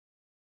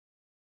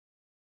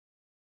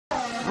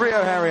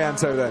Rio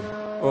Haryanto then.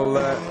 We'll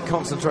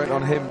concentrate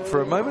on him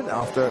for a moment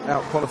after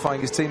out-qualifying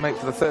his teammate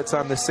for the third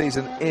time this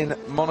season in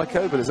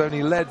Monaco, but has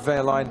only led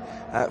Wehrlein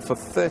for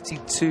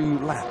 32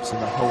 laps in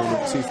the whole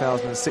of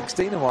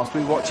 2016. And whilst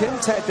we watch him,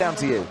 Ted, down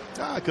to you.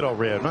 Good old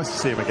Rio. Nice to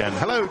see him again.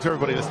 Hello to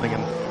everybody listening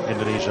in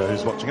Indonesia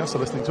who's watching us or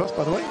listening to us,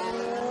 by the way.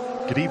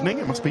 Good evening.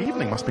 It must be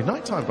evening. Must be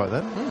night time by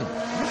then.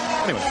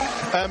 Anyway,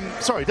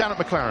 sorry, down at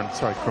McLaren.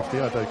 Sorry,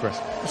 Crofty, I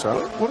digress.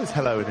 Sorry? What is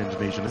hello in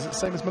Indonesian? Is it the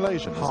same as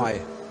Malaysian? Hi.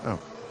 Oh,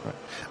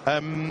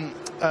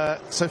 right.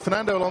 So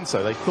Fernando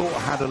Alonso, they thought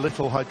had a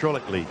little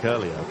hydraulic leak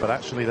earlier, but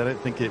actually they don't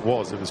think it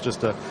was. It was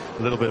just a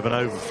little bit of an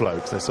overflow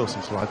because they saw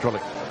some sort of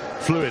hydraulic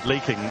fluid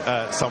leaking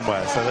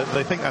somewhere. So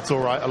they think that's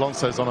all right.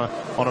 Alonso's on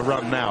a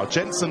run now.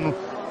 Jensen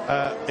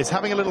is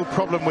having a little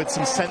problem with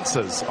some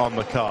sensors on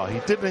the car. He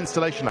did an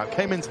installation now,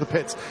 came into the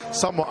pits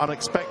somewhat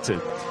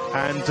unexpected,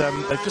 and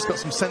they've just got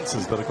some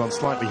sensors that have gone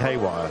slightly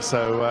haywire.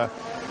 So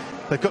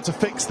they've got to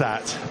fix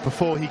that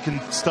before he can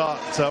start.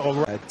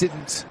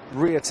 Didn't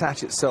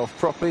reattach itself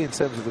properly in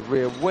terms of the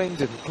rear wing,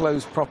 didn't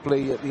close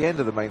properly at the end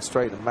of the main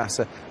straight, and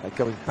Massa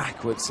going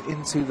backwards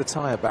into the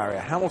tyre barrier.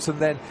 Hamilton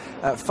then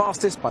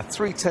fastest by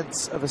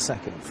 0.3 of a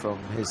second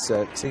from his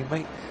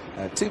teammate.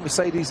 Two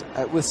Mercedes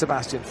with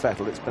Sebastian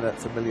Vettel. It's been a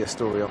familiar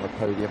story on the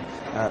podium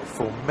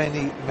for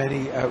many,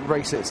 many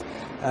races.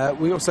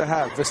 We also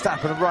have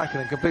Verstappen and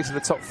Raikkonen completing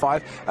the top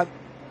 5.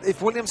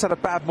 If Williams had a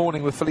bad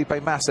morning with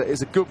Felipe Massa,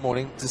 it's a good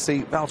morning to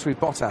see Valtteri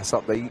Bottas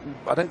up there.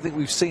 I don't think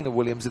we've seen a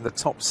Williams in the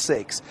top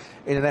 6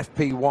 in an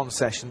FP1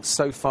 session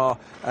so far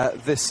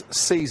this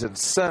season.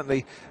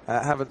 Certainly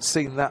haven't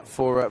seen that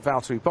for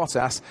Valtteri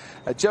Bottas.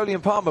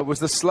 Jolyon Palmer was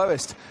the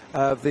slowest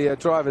of the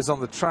drivers on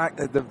the track.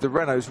 The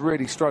Renault's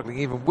really struggling,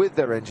 even with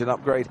their engine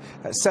upgrade,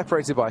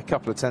 separated by a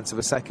couple of tenths of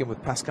a second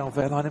with Pascal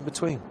Wehrlein in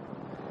between.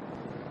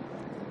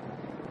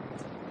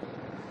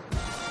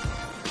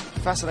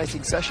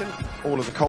 Fascinating session. All of the